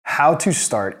how to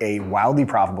start a wildly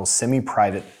profitable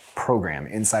semi-private program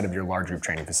inside of your large group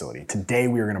training facility. Today,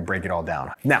 we are gonna break it all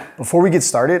down. Now, before we get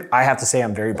started, I have to say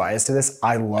I'm very biased to this.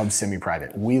 I love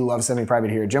semi-private. We love semi-private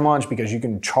here at Gym Launch because you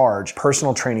can charge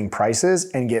personal training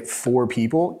prices and get 4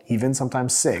 people, even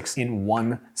sometimes 6, in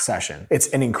one session. It's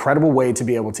an incredible way to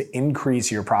be able to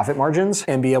increase your profit margins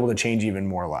and be able to change even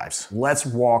more lives. Let's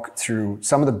walk through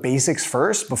some of the basics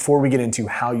first before we get into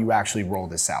how you actually roll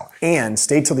this out. And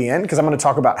stay till the end because I'm gonna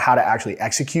talk about how to actually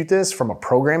execute this from a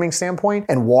programming standpoint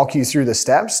and walk you through the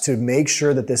steps to make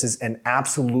sure that this is an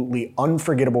absolutely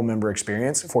unforgettable member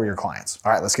experience for your clients.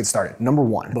 All right, let's get started. Number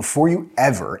 1, before you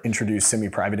ever introduce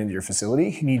semi-private into your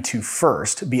facility, you need to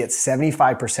first be at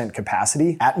 75%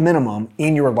 capacity at minimum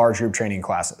in your large group training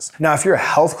classes. Now, if you're a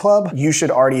health club, you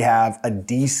should already have a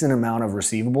decent amount of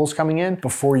receivables coming in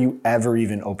before you ever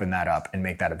even open that up and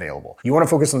make that available. You wanna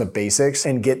focus on the basics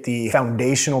and get the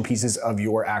foundational pieces of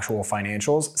your actual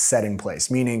financials set in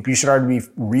place, meaning you should already be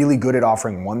really good at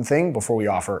offering one thing before we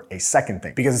offer a second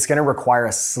thing, because it's gonna require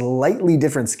a slightly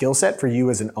different skill set for you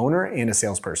as an owner and a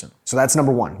salesperson. So that's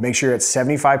number 1. Make sure you're at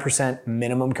 75%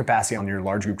 minimum capacity on your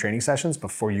large group training sessions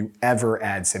before you ever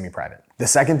add semi-private. The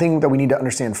second thing that we need to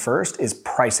understand first is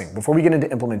pricing. Before we get into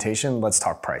implementation, let's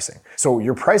talk pricing. So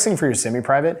your pricing for your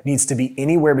semi-private needs to be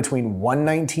anywhere between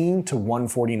 $119 to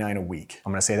 $149 a week.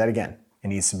 I'm gonna say that again. It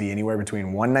needs to be anywhere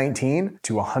between $119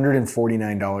 to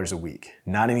 $149 a week,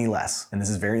 not any less. And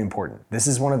this is very important. This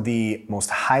is one of the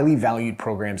most highly valued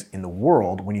programs in the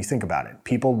world when you think about it.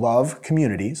 People love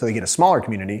community, so they get a smaller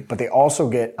community, but they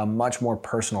also get a much more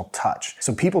personal touch.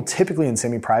 So people typically in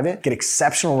semi-private get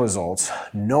exceptional results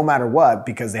no matter what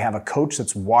because they have a coach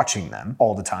that's watching them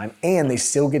all the time, and they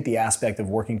still get the aspect of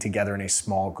working together in a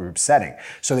small group setting.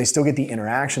 So they still get the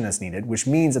interaction that's needed, which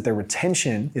means that their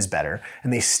retention is better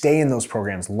and they stay in those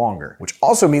programs longer, which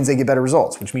also means they get better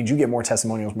results, which means you get more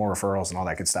testimonials, more referrals, and all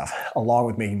that good stuff, along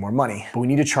with making more money. But we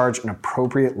need to charge an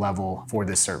appropriate level for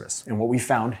this service. And what we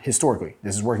found historically,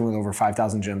 this is working with over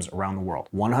 5,000 gyms around the world,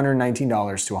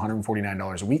 $119 to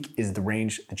 $149 a week is the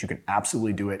range that you can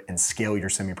absolutely do it and scale your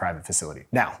semi-private facility.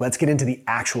 Now, let's get into the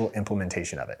actual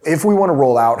implementation of it. If we want to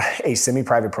roll out a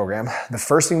semi-private program, the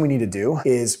first thing we need to do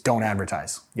is don't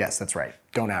advertise. Yes, that's right.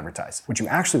 Don't advertise. What you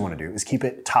actually want to do is keep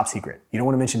it top secret. You don't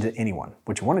want to mention to anyone.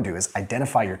 What you want to do is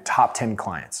identify your top 10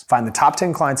 clients. Find the top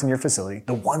 10 clients in your facility,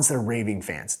 the ones that are raving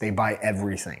fans. They buy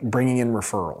everything, bringing in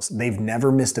referrals. They've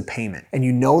never missed a payment. And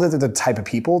you know that they're the type of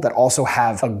people that also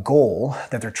have a goal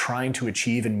that they're trying to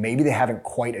achieve, and maybe they haven't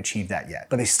quite achieved that yet.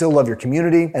 But they still love your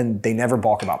community and they never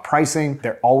balk about pricing.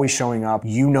 They're always showing up.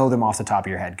 You know them off the top of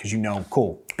your head because you know,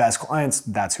 cool, best clients,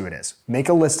 that's who it is. Make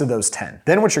a list of those 10.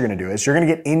 Then what you're gonna do is you're gonna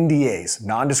get NDAs,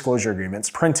 non-disclosure agreements,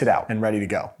 printed out and ready to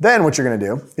go. Then what you're gonna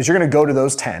do is you're gonna go to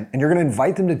those 10 and you're gonna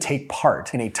invite them to take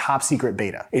part in a top secret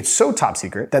beta. It's so top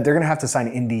secret that they're gonna have to sign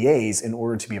NDAs in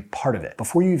order to be a part of it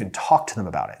before you even talk to them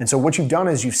about it. And so what you've done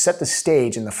is you've set the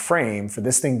stage and the frame for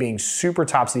this thing being super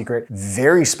top secret,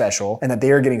 very special, and that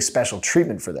they are getting special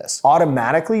treatment for this.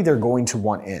 Automatically, they're going to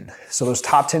want in. So those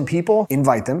top 10 people,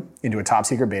 invite them into a top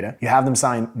secret beta. You have them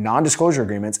sign non-disclosure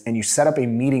agreements and you set up a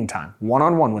meeting time,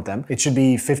 one-on-one with them. It should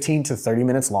be 15 to 30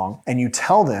 minutes long. And you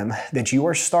tell them that you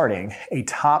are starting a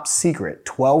top secret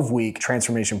 12-week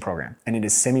transformation program. And it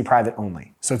is semi-private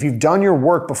only. So if you've done your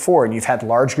work before and you've had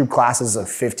large group classes of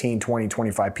 15, 20,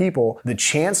 25 people, the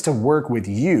chance to work with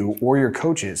you or your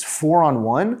coaches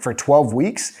 4-on-1 for 12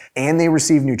 weeks and they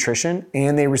receive nutrition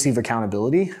and they receive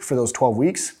accountability for those 12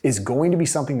 weeks is going to be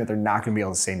something that they're not going to be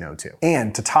able to say no to.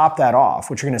 And to top that off,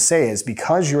 what you're going to say is,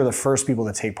 because you're the first people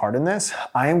to take part in this,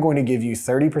 I am going to give you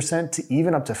 30% to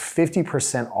even up to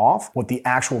 50% off what the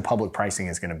actual public pricing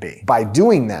is going to be. By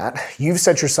doing that, you've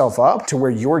set yourself up to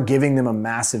where you're giving them a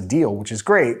massive deal, which is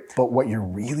great, but what you're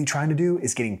really trying to do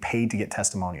is getting paid to get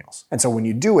testimonials. And so when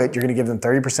you do it, you're going to give them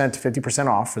 30% to 50%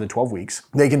 off for the 12 weeks.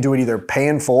 They can do it either pay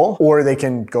in full or they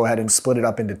can go ahead and split it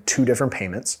up into 2 different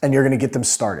payments, and you're going to get them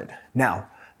started. Now,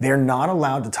 they're not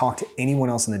allowed to talk to anyone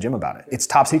else in the gym about it. It's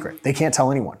top secret. They can't tell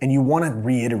anyone. And you want to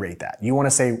reiterate that. You want to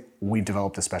say, we've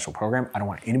developed a special program. I don't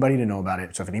want anybody to know about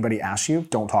it. So if anybody asks you,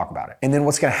 don't talk about it. And then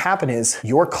what's going to happen is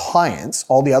your clients,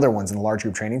 all the other ones in the large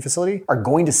group training facility, are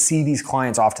going to see these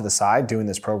clients off to the side doing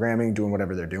this programming, doing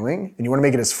whatever they're doing. And you want to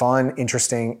make it as fun,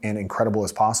 interesting, and incredible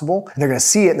as possible. And they're going to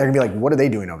see it and they're going to be like, what are they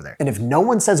doing over there? And if no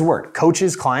one says a word,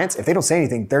 coaches, clients, if they don't say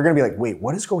anything, they're going to be like, wait,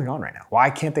 what is going on right now? Why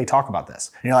can't they talk about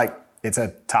this? And you're like, it's a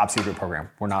top secret program.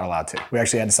 We're not allowed to. We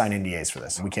actually had to sign NDAs for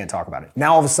this. We can't talk about it.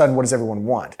 Now all of a sudden, what does everyone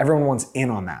want? Everyone wants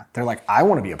in on that. They're like, I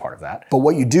want to be a part of that. But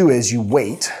what you do is you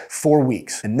wait 4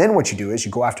 weeks. And then what you do is you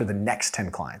go after the next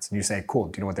 10 clients and you say, cool,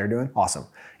 do you know what they're doing? Awesome.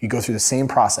 You go through the same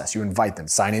process. You invite them,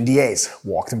 sign NDAs,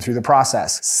 walk them through the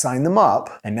process, sign them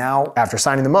up. And now after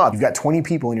signing them up, you've got 20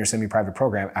 people in your semi-private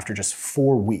program after just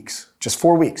 4 weeks. Just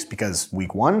 4 weeks, because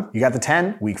week 1, you got the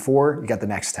 10, week 4, you got the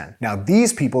next 10. Now,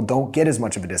 these people don't get as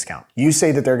much of a discount. You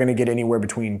say that they're gonna get anywhere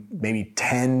between maybe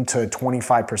 10 to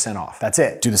 25% off. That's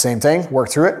it. Do the same thing, work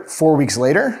through it. 4 weeks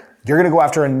later, you're gonna go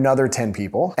after another 10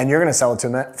 people and you're gonna sell it to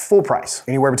them at full price,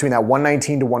 anywhere between that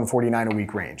 $119 to $149 a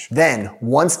week range. Then,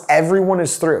 once everyone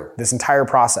is through this entire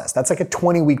process, that's like a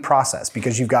 20-week process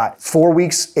because you've got 4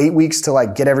 weeks, 8 weeks to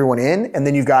like get everyone in, and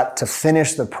then you've got to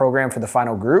finish the program for the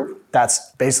final group.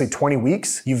 That's basically 20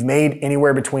 weeks. You've made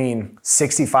anywhere between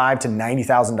 $65,000 to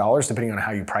 $90,000, depending on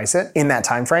how you price it, in that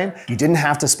time frame. You didn't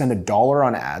have to spend $1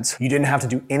 on ads. You didn't have to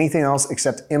do anything else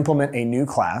except implement a new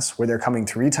class where they're coming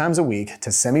 3 times a week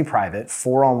to semi-private,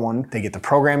 4-on-1. They get the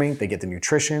programming, they get the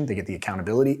nutrition, they get the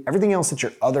accountability, everything else that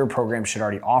your other programs should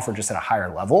already offer, just at a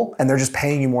higher level. And they're just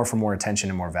paying you more for more attention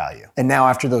and more value. And now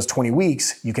after those 20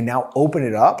 weeks, you can now open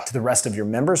it up to the rest of your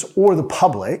members or the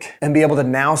public and be able to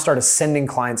now start ascending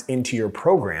clients into your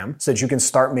program so that you can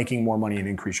start making more money and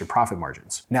increase your profit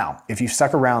margins. Now, if you've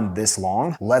stuck around this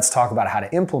long, let's talk about how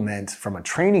to implement, from a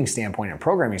training standpoint and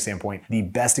programming standpoint, the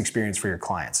best experience for your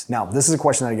clients. Now, this is a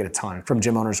question that I get a ton from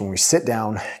gym owners when we sit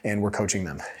down and we're coaching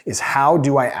them, is how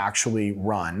do I actually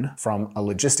run, from a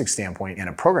logistics standpoint and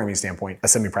a programming standpoint, a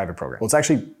semi-private program? Well, it's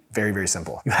actually very, very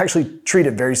simple. You actually treat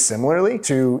it very similarly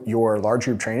to your large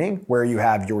group training, where you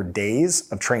have your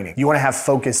days of training. You wanna have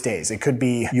focused days. It could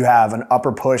be you have an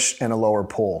upper push and a lower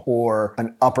pull, or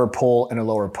an upper pull and a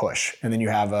lower push, and then you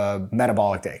have a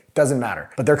metabolic day. Doesn't matter.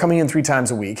 But they're coming in 3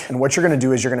 times a week, and what you're gonna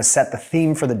do is you're gonna set the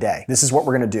theme for the day. This is what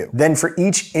we're gonna do. Then for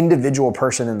each individual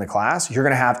person in the class, you're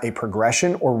gonna have a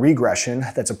progression or regression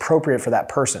that's appropriate for that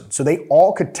person. So they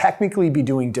all could technically be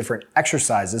doing different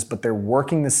exercises, but they're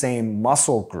working the same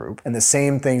muscle group and the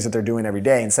same things that they're doing every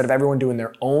day. Instead of everyone doing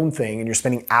their own thing and you're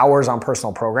spending hours on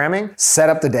personal programming, set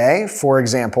up the day. For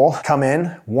example, come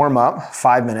in, warm up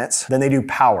 5 minutes, then they do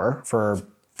power for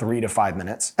 3 to 5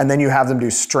 minutes. And then you have them do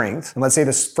strength. And let's say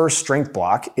this first strength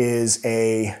block is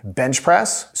a bench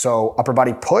press, so upper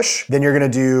body push. Then you're gonna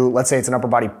do, let's say it's an upper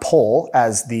body pull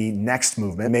as the next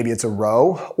movement. Maybe it's a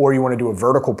row, or you wanna do a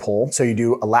vertical pull. So you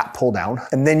do a lat pull down,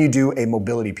 and then you do a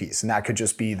mobility piece. And that could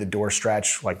just be the door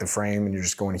stretch, like the frame, and you're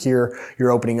just going here, you're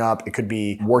opening up. It could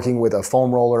be working with a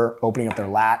foam roller, opening up their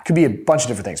lat. It could be a bunch of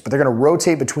different things, but they're gonna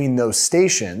rotate between those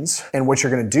stations. And what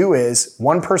you're gonna do is,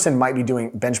 one person might be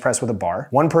doing bench press with a bar.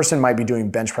 One person might be doing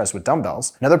bench press with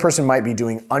dumbbells. Another person might be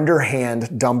doing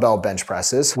underhand dumbbell bench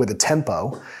presses with a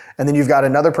tempo. And then you've got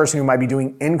another person who might be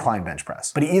doing incline bench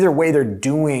press. But either way, they're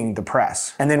doing the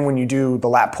press. And then when you do the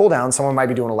lat pull down, someone might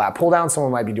be doing a lat pull down,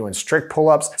 someone might be doing strict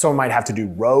pull-ups, someone might have to do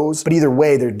rows. But either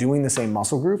way, they're doing the same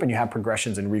muscle group, and you have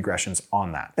progressions and regressions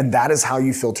on that. And that is how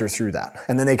you filter through that.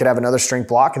 And then they could have another strength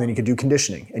block, and then you could do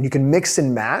conditioning. And you can mix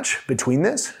and match between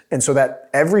this. And so that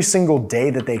every single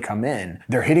day that they come in,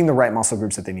 they're hitting the right muscle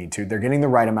groups that they need to. They're getting the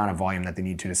right amount of volume that they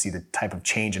need to see the type of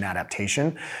change and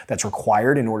adaptation that's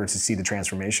required in order to see the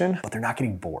transformation, but they're not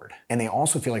getting bored. And they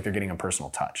also feel like they're getting a personal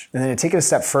touch. And then to take it a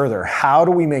step further, how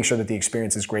do we make sure that the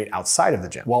experience is great outside of the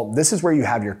gym? Well, this is where you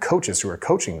have your coaches who are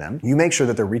coaching them. You make sure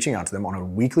that they're reaching out to them on a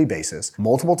weekly basis,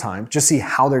 multiple times, just see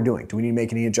how they're doing. Do we need to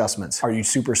make any adjustments? Are you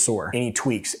super sore? Any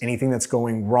tweaks? Anything that's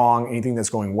going wrong? Anything that's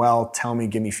going well? Tell me,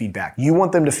 give me feedback. You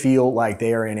want them to feel like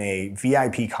they are in a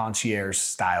VIP concierge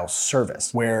style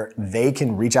service where they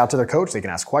can reach out to their coach, they can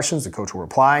ask questions, the coach will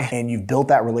reply, and you've built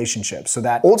that relationship so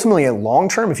that ultimately in long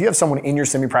term, if you have someone in your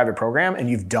semi-private program and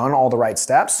you've done all the right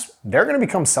steps, they're gonna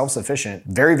become self-sufficient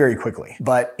very, very quickly.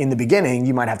 But in the beginning,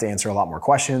 you might have to answer a lot more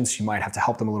questions, you might have to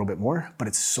help them a little bit more, but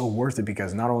it's so worth it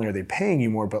because not only are they paying you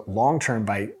more, but long term,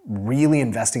 by really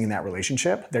investing in that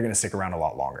relationship, they're gonna stick around a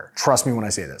lot longer. Trust me when I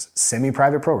say this,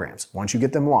 semi-private programs, once you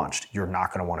get them launched, you're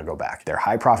not gonna wanna go back. They're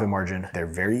high profit margin, they're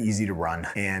very easy to run,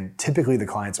 and typically the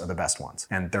clients are the best ones,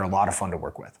 and they're a lot of fun to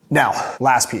work with. Now,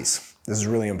 last piece. This is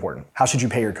really important. How should you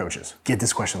pay your coaches? Get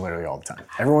this question literally all the time.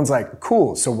 Everyone's like,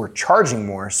 cool, so we're charging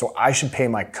more, so I should pay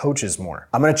my coaches more.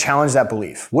 I'm gonna challenge that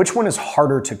belief. Which one is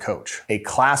harder to coach? A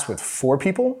class with 4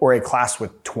 people or a class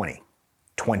with 20?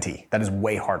 20. That is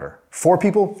way harder. 4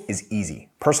 people is easy.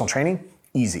 Personal training,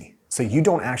 easy. So you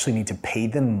don't actually need to pay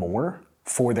them more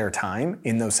for their time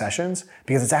in those sessions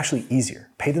because it's actually easier.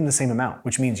 Pay them the same amount,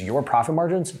 which means your profit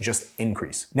margins just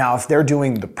increase. Now, if they're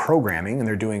doing the programming and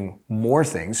they're doing more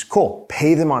things, cool,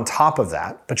 pay them on top of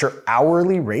that, but your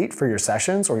hourly rate for your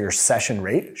sessions or your session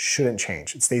rate shouldn't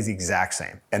change. It stays the exact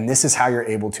same. And this is how you're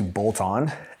able to bolt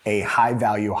on a high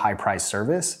value, high price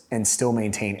service and still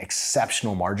maintain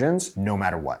exceptional margins no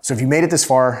matter what. So if you made it this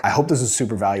far, I hope this is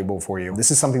super valuable for you.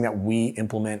 This is something that we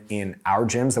implement in our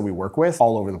gyms that we work with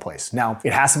all over the place. Now,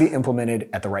 it has to be implemented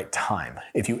at the right time.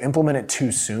 If you implement it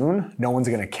too soon, no one's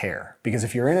gonna care. Because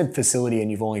if you're in a facility and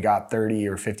you've only got 30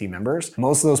 or 50 members,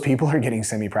 most of those people are getting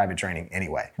semi-private training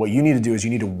anyway. What you need to do is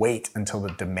you need to wait until the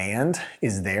demand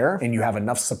is there and you have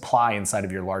enough supply inside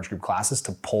of your large group classes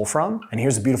to pull from. And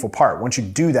here's the beautiful part. Once you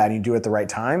do that and you do it at the right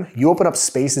time, you open up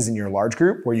spaces in your large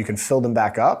group where you can fill them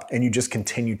back up and you just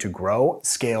continue to grow,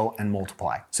 scale, and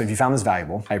multiply. So if you found this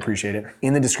valuable, I appreciate it.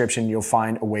 In the description, you'll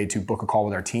find a way to book a call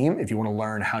with our team if you want to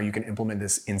learn how you can implement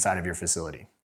this inside of your facility.